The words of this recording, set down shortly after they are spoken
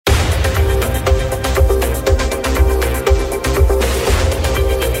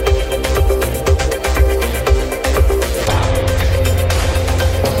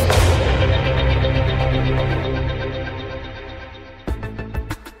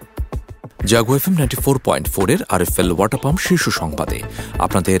জাগো FM 94.4 RFL water pump শীর্ষ সংবাদে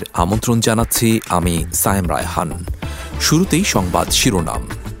আপনাদের আমন্ত্রণ জানাচ্ছি আমি সায়েম রায়হান। শুরুতেই সংবাদ শিরোনাম।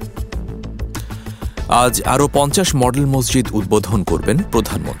 আজ আরও 50 মডেল মসজিদ উদ্বোধন করবেন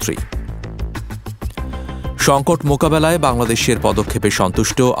প্রধানমন্ত্রী। সংকট মোকাবেলায় বাংলাদেশের পদক্ষেপে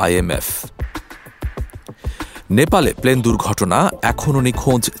সন্তুষ্ট আইএমএফ। নেপালে প্লেন দুর্ঘটনা, এখনও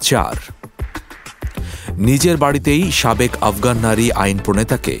নিখোঁজ 4। নিজের বাড়িতেই সাবেক আফগান নারী আইন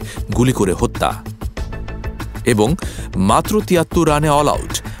প্রণেতাকে গুলি করে হত্যা। এবং মাত্র 73 রানে অল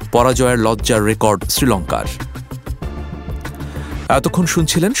আউট, পরাজয়ের লজ্জার রেকর্ড শ্রীলঙ্কার। এতক্ষণ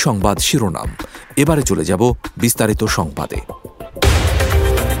শুনছিলেন সংবাদ শিরোনাম। এবারে চলে যাব বিস্তারিত সংবাদে।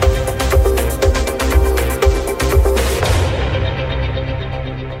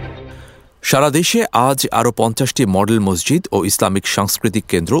 সারা দেশে আজ আরও 50টি মডেল মসজিদ ও ইসলামিক সাংস্কৃতিক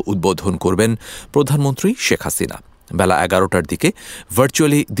কেন্দ্র উদ্বোধন করবেন প্রধানমন্ত্রী শেখ হাসিনা। বেলা 11টার দিকে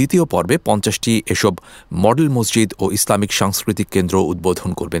ভার্চুয়ালি দ্বিতীয় পর্বে 50টি এসব মডেল মসজিদ ও ইসলামিক সাংস্কৃতিক কেন্দ্র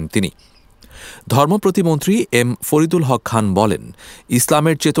উদ্বোধন করবেন তিনি। ধর্ম প্রতিমন্ত্রী এম ফরিদুল হক খান বলেন,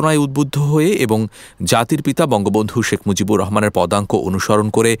 ইসলামের চেতনায় উদ্বুদ্ধ হয়ে এবং জাতির পিতা বঙ্গবন্ধু শেখ মুজিবুর রহমানের পদাঙ্ক অনুসরণ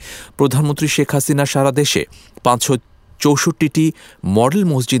করে প্রধানমন্ত্রী শেখ হাসিনা সারা দেশে 564টি মডেল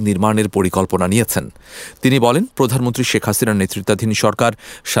মসজিদ নির্মাণের পরিকল্পনা নিয়েছেন। তিনি বলেন, প্রধানমন্ত্রী শেখ হাসিনার নেতৃত্বাধীন সরকার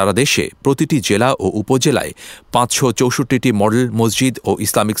সারা দেশে প্রতিটি জেলা ও উপজেলায় 564টি মডেল মসজিদ ও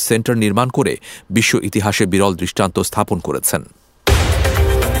ইসলামিক সেন্টার নির্মাণ করে বিশ্ব ইতিহাসে বিরল দৃষ্টান্ত স্থাপন করেছেন।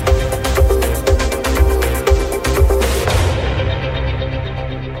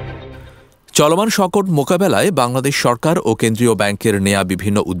 চলমান সংকট মোকাবেলায় বাংলাদেশ সরকার ও কেন্দ্রীয় ব্যাংকের নেয়া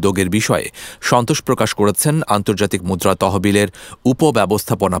বিভিন্ন উদ্যোগের বিষয়ে সন্তোষ প্রকাশ করেছেন আন্তর্জাতিক মুদ্রা তহবিলের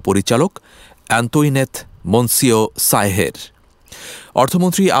উপব্যবস্থাপনা পরিচালক অ্যান্তোইনেত মনসিও সাইহের।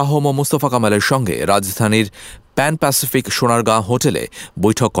 অর্থমন্ত্রী আহম মোস্তফা কামালের সঙ্গে রাজধানীর প্যান প্যাসিফিক সোনারগাঁ হোটেলে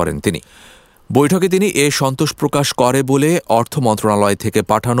বৈঠক করেন তিনি। বৈঠকে তিনি এ সন্তোষ প্রকাশ করে বলে অর্থ মন্ত্রণালয় থেকে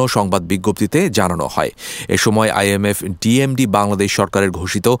পাঠানো সংবাদ বিজ্ঞপ্তিতে জানানো হয়। এ সময় আইএমএফ ডিএমডি বাংলাদেশ সরকারের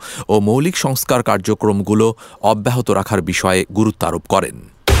ঘোষিত ও মৌলিক সংস্কার কার্যক্রমগুলো অব্যাহত রাখার বিষয়ে গুরুত্ব আরোপ করেন।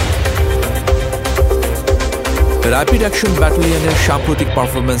 র্যাপিড অ্যাকশন ব্যাটালিয়নের সাম্প্রতিক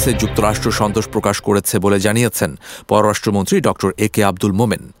পারফরমেন্সে যুক্তরাষ্ট্র সন্তোষ প্রকাশ করেছে বলে জানিয়েছেন পররাষ্ট্রমন্ত্রী ড একে আব্দুল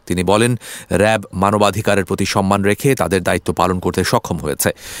মোমেন। তিনি বলেন, র্যাব মানবাধিকারের প্রতি সম্মান রেখে তাদের দায়িত্ব পালন করতে সক্ষম হয়েছে।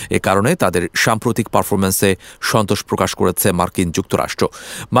 এ কারণে তাদের সাম্প্রতিক পারফরমেন্সে সন্তোষ প্রকাশ করেছে মার্কিন যুক্তরাষ্ট্র।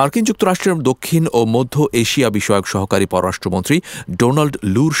 মার্কিন যুক্তরাষ্ট্রের দক্ষিণ ও মধ্য এশিয়া বিষয়ক সহকারী পররাষ্ট্রমন্ত্রী ডোনাল্ড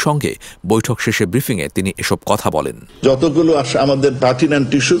লুর সঙ্গে বৈঠক শেষে ব্রিফিংয়ে তিনি এসব কথা বলেন। যতগুলো আমাদের পার্টিনান্ট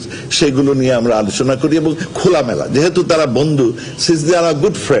ইস্যুস সেগুলো নিয়ে আমরা আলোচনা করি এবং খোলা যেহেতু তারা বন্ধু, since they are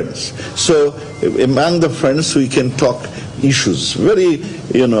good friends, so among the friends we can talk issues very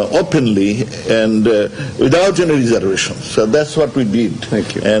openly and without any reservation. So that's what we did. Thank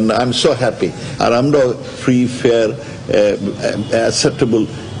you. And I'm so happy. আর আমরা free, fair, acceptable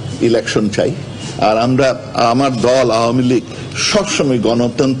election চাই। আর আমার দল আওয়ামী লীগ সবসময়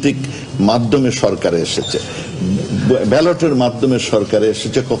গণতান্ত্রিক মাধ্যমে সরকারে এসেছে, ব্যালটের মাধ্যমে সরকারে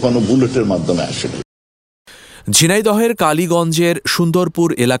এসেছে, কখনো বুলেটের মাধ্যমে আসেনি। ঝিনাইদহের কালীগঞ্জের সুন্দরপুর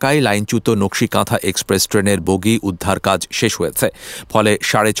এলাকায় লাইনচ্যুত নকশিকাঁথা এক্সপ্রেস ট্রেনের বগি উদ্ধার কাজ শেষ হয়েছে। ফলে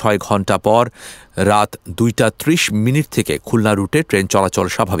 6.5 ঘণ্টা পর রাত 2:30 থেকে খুলনা রুটে ট্রেন চলাচল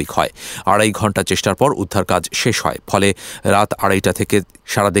স্বাভাবিক হয়। 2.5 ঘণ্টা চেষ্টার পর উদ্ধার কাজ শেষ হয়। ফলে রাত 2:30 থেকে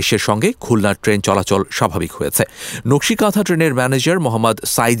সারা দেশের সঙ্গে খুলনার ট্রেন চলাচল স্বাভাবিক হয়েছে। নকশিকাঁথা ট্রেনের ম্যানেজার মোহাম্মদ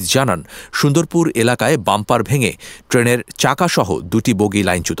সাইদ জানান, সুন্দরপুর এলাকায় বাম্পার ভেঙে ট্রেনের চাকাসহ 2টি বগি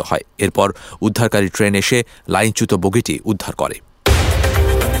লাইনচ্যুত হয়। এরপর উদ্ধারকারী ট্রেন এসে লাইনচ্যুত বগিটি উদ্ধার করে।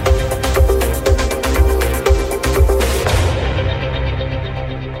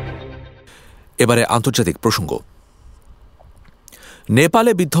 এবারে আন্তর্জাতিক প্রসঙ্গ।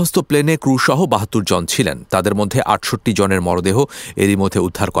 নেপালে বিধ্বস্ত প্লেনে ক্রুসহ 72 জন ছিলেন। তাদের মধ্যে 68 জনের মরদেহ এরই মধ্যে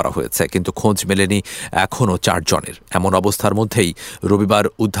উদ্ধার করা হয়েছে, কিন্তু খোঁজ মেলেনি এখনও 4 জনের। এমন অবস্থার মধ্যেই রবিবার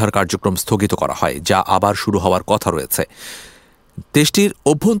উদ্ধার কার্যক্রম স্থগিত করা হয়, যা আবার শুরু হওয়ার কথা রয়েছে। দেশটির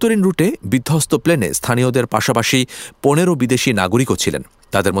অভ্যন্তরীণ রুটে বিধ্বস্ত প্লেনে স্থানীয়দের পাশাপাশি 15 বিদেশি নাগরিকও ছিলেন।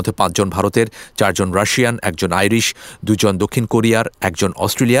 তাদের মধ্যে 5 জন ভারতের, 4 জন রাশিয়ান, 1 জন আইরিশ, 2 জন দক্ষিণ কোরিয়ার, 1 জন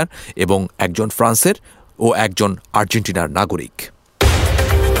অস্ট্রেলিয়ার এবং 1 জন ফ্রান্সের ও 1 জন আর্জেন্টিনার নাগরিক।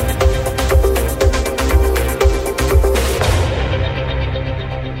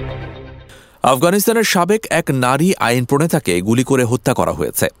 আফগানিস্তানের সাবেক এক নারী আইন প্রণেতাকে গুলি করে হত্যা করা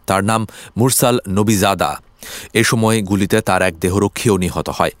হয়েছে। তার নাম মুরসাল নবিজাদা। এ সময় গুলিতে তার এক দেহরক্ষীও নিহত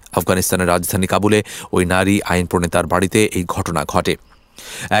হয়। আফগানিস্তানের রাজধানী কাবুলে ওই নারী আইন প্রণেতার বাড়িতে এই ঘটনা ঘটে।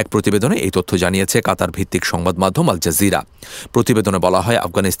 এক প্রতিবেদনে এই তথ্য জানিয়েছে কাতার ভিত্তিক সংবাদ মাধ্যম আল জাজিরা। প্রতিবেদনে বলা হয়,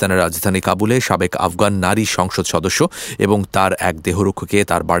 আফগানিস্তানের রাজধানী কাবুলে সাবেক আফগান নারী সংসদ সদস্য এবং তার এক দেহরক্ষীকে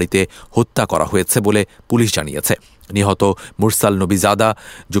তার বাড়িতে হত্যা করা হয়েছে বলে পুলিশ জানিয়েছে। নিহত মুরসাল নবিজাদা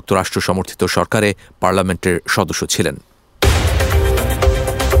যুক্তরাষ্ট্র সমর্থিত সরকারে পার্লামেন্টের সদস্য ছিলেন।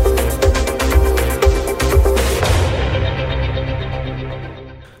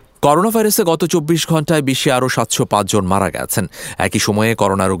 করোনা ভাইরাসে গত 24 ঘণ্টায় বিশ্বে আরও 705 জন মারা গেছেন। একই সময়ে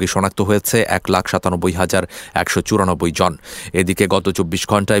করোনা রোগী শনাক্ত হয়েছে 1,97,194 জন। এদিকে গত 24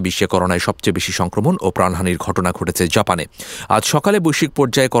 ঘণ্টায় বিশ্বে করোনায় সবচেয়ে বেশি সংক্রমণ ও প্রাণহানির ঘটনা ঘটেছে জাপানে। আজ সকালে বৈশ্বিক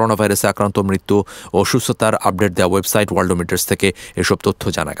পর্যায়ে করোনা ভাইরাসে আক্রান্ত, মৃত্যু ও সুস্থতার আপডেট দেওয়া ওয়েবসাইট ওয়ার্ল্ডোমিটার্স থেকে এসব তথ্য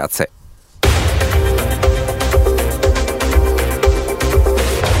জানা গেছে।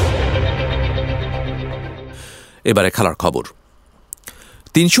 এবারে খেলার খবর।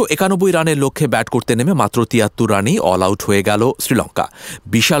 391 রানের লক্ষ্যে ব্যাট করতে নেমে মাত্র 73 রানেই অল আউট হয়ে গেল শ্রীলঙ্কা।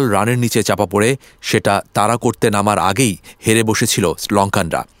 বিশাল রানের নিচে চাপা পড়ে সেটা তাড়া করতে নামার আগেই হেরে বসেছিল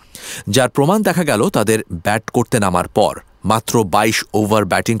শ্রীলঙ্কানরা, যার প্রমাণ দেখা গেল তাদের ব্যাট করতে নামার পর। মাত্র 22 ওভার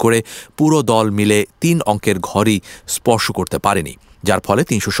ব্যাটিং করে পুরো দল মিলে 3 অঙ্কের ঘরই স্পর্শ করতে পারেনি, যার ফলে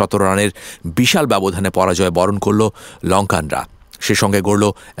 317 রানের বিশাল ব্যবধানে পরাজয় বরণ করল লঙ্কানরা। সে সঙ্গে গড়ল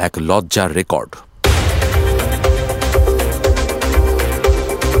এক লজ্জার রেকর্ড।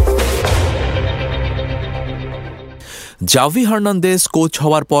 জাভি হার্নান্দেজ কোচ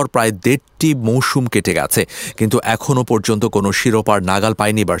হওয়ার পর প্রায় 1.5টি মৌসুম কেটে গেছে, কিন্তু এখনও পর্যন্ত কোনো শিরোপার নাগাল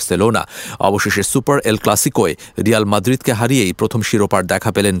পায়নি বার্সেলোনা। অবশেষে সুপার এল ক্লাসিকোয় রিয়াল মাদ্রিদকে হারিয়েই প্রথম শিরোপার দেখা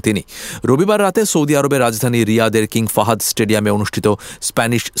পেলেন তিনি। রবিবার রাতে সৌদি আরবের রাজধানী রিয়াদের কিং ফাহাদ স্টেডিয়ামে অনুষ্ঠিত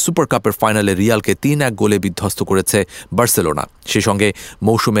স্প্যানিশ সুপার কাপের ফাইনালে রিয়ালকে 3-1 গোলে বিধ্বস্ত করেছে বার্সেলোনা। সে সঙ্গে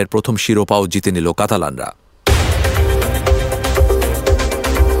মৌসুমের প্রথম শিরোপাও জিতে নিল কাতালানরা।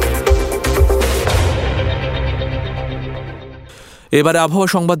 এবারে আবহাওয়া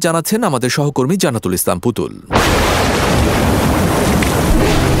সংবাদ জানাচ্ছেন আমাদের সহকর্মী জান্নাতুল ইসলাম পুতুল।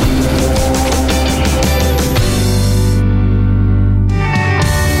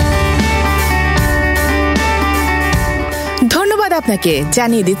 ধন্যবাদ আপনাকে।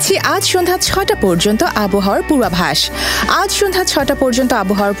 জানিয়ে দিচ্ছি আজ সন্ধ্যা 6টা পর্যন্ত আবহাওয়ার পূর্বাভাস। আজ সন্ধ্যা 6টা পর্যন্ত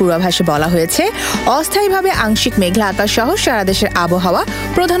আবহাওয়ার পূর্বাভাসে বলা হয়েছে, অস্থায়ীভাবে আংশিক মেঘলা আকাশ সহ সারা দেশের আবহাওয়া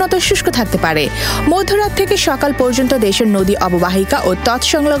প্রধানত শুষ্ক থাকতে পারে। মধ্যরাত থেকে সকাল পর্যন্ত দেশের নদী অববাহিকা ও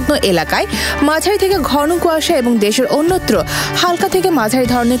তৎসংলগ্ন এলাকায় মাঝারি থেকে ঘন কুয়াশা এবং দেশের অন্যত্র হালকা থেকে মাঝারি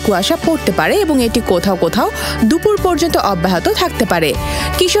ধরনের কুয়াশা পড়তে পারে এবং এটি কোথাও কোথাও দুপুর পর্যন্ত অব্যাহত থাকতে পারে।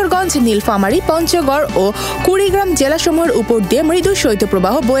 কিশোরগঞ্জ, নীলফামারী, পঞ্চগড় ও কুড়িগ্রাম জেলাসমূহের উপর দিয়ে মৃদু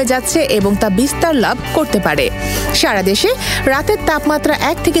শৈত্যপ্রবাহ বয়ে যাচ্ছে এবং তা বিস্তার লাভ করতে পারে। সারা দেশে রাতের তাপমাত্রা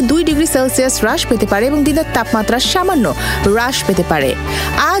 1 থেকে 2 ডিগ্রি সেলসিয়াস হ্রাস পেতে পারে এবং দিনের তাপমাত্রা সামান্য হ্রাস পেতে পারে।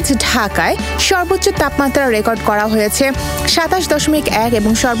 আজ ঢাকায় সর্বোচ্চ তাপমাত্রা রেকর্ড করা হয়েছে 27.1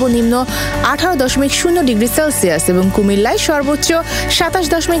 এবং সর্বনিম্ন 18.0 ডিগ্রি সেলসিয়াস এবং কুমিল্লায় সর্বোচ্চ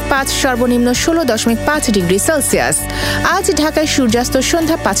 27.5, সর্বনিম্ন 16.5 ডিগ্রি সেলসিয়াস। আজ ঢাকায় সূর্যাস্ত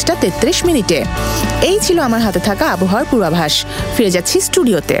সন্ধ্যা 5:33। এই ছিল আমার হাতে থাকা আবহাওয়ার পূর্বাভাস। ফিরে যাচ্ছি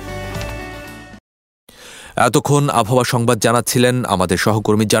স্টুডিওতে। এতক্ষণ আবহাওয়া সংবাদ জানাচ্ছিলেন আমাদের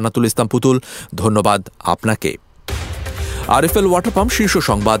সহকর্মী জান্নাতুল ইসলাম পুতুল। ধন্যবাদ আপনাকে। আরএফএল ওয়াটার পাম্প শীর্ষ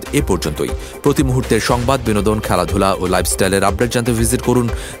সংবাদ এ পর্যন্তই। প্রতি মুহূর্তের সংবাদ, বিনোদন, খেলাধুলা ও লাইফস্টাইলের আপডেট জানতে ভিজিট করুন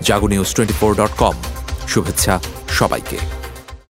jagonews24.com। শুভেচ্ছা সবাইকে।